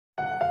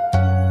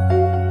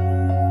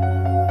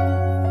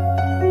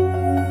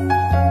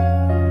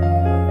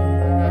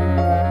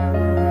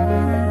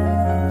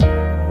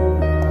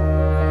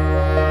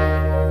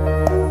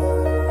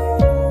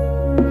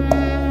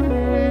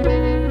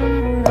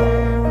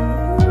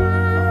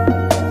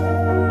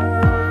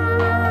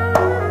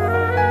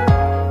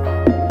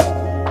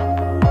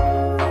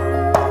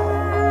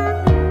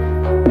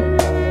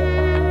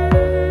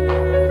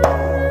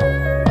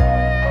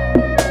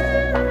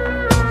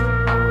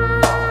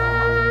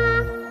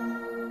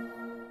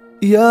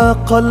يا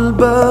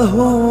قلبه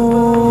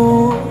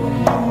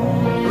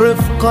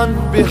رفقا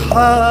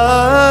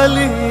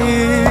بحالي،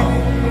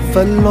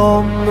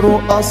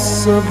 فالعمر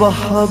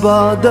أصبح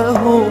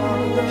بعده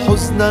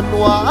حزنا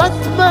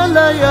وعتم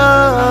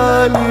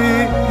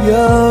ليالي.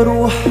 يا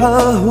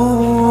روحه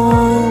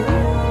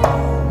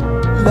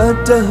لا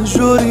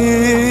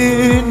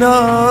تهجرينا،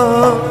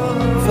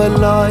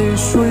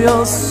 فالعيش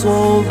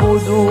يصعب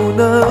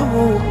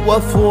دونه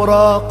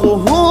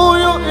وفراقه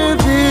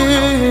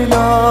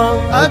يؤذينا.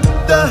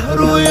 الدهر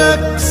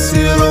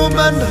يكسر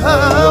من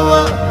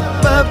هوى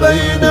ما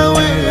بين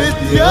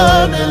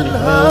وديان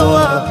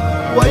الهوى،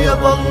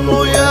 ويظل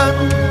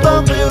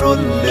ينتظر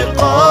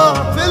اللقاء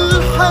في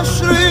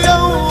الحشر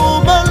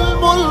يوم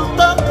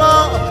الملتقى،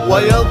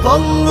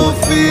 ويظل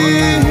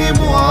فيه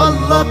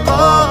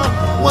معلقا.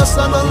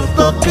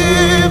 وسنلتقي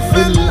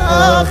في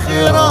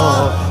الآخرة،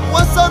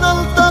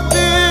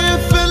 وسنلتقي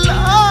في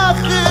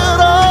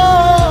الآخرة.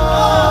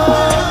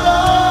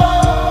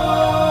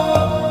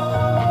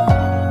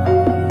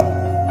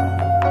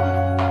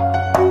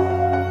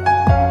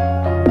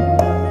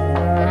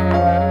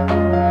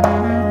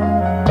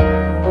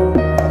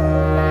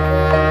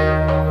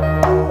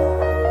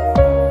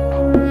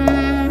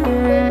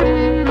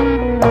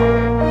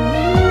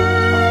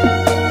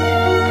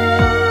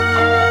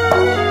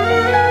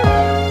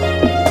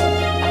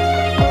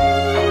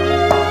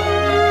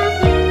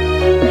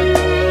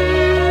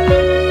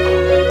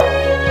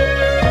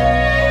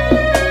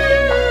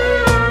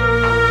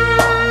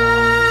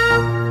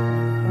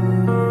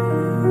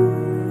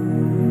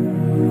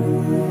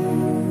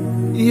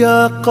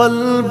 يا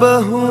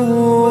قلبه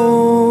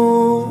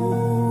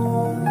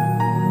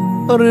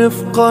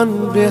رفقا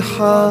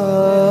بحالي،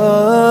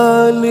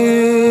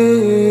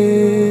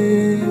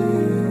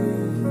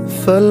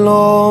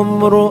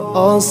 فالعمر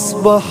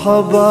أصبح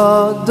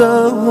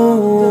بعده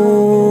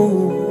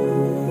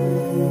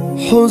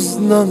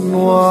حزنا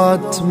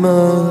وعتم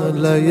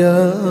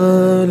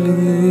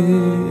ليالي.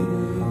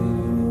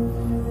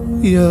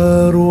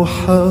 يا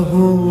روحه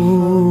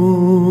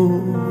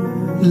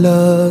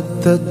لا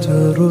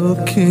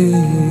تتركينا،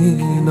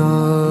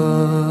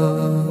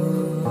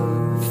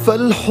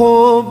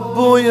 فالحب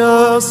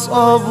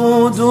يصعب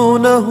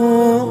دونه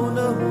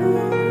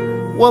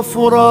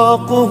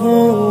وفراقه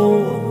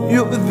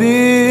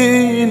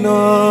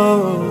يؤذينا.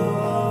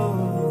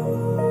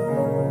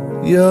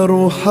 يا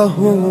روحه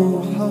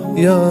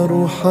يا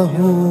روحه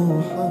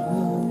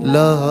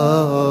لا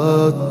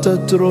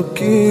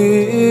تتركينا.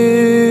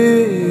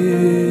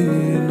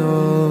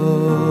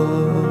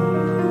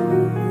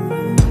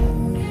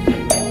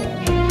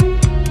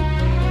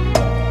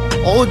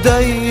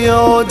 عدي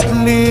عد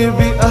لي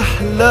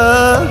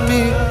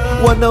بأحلامي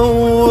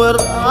ونور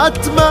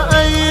عتم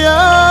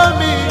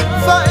أيامي،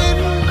 فإن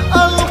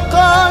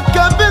ألقاك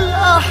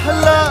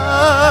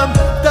بالأحلام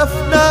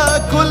تفنى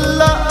كل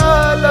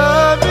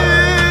آلامي.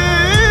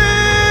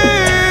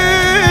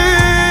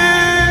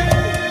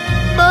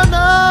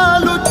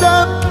 منال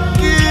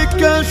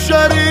تبكيك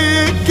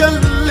شريكا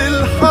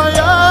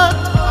للحياة،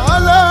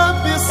 على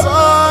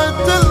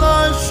بساط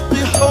العشق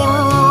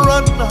حرا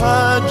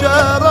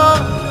هاجرا.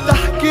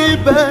 تحكي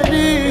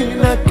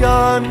بنينك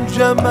عن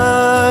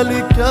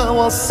جمالك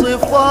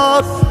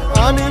والصفات،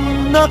 عن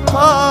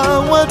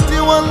النقاوة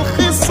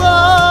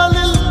والخصال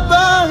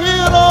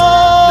الباهرة.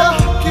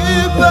 تحكي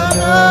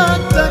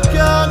بناتك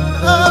عن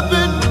أب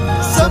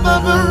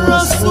سبب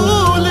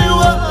الرسول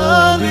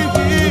وآله،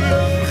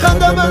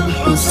 خدم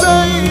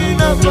الحسين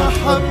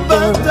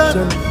محبة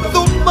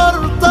ثم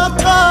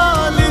ارتقى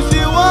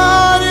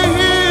لجواره.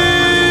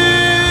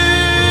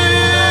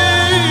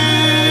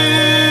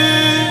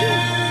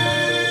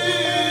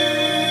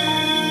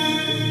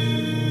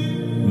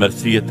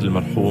 مرثية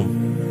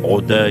المرحوم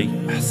عداي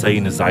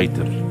حسين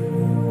زعيتر،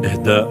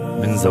 إهداء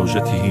من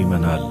زوجته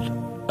منال،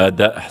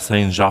 أداء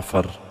حسين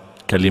جعفر،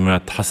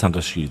 كلمات حسن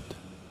رشيد.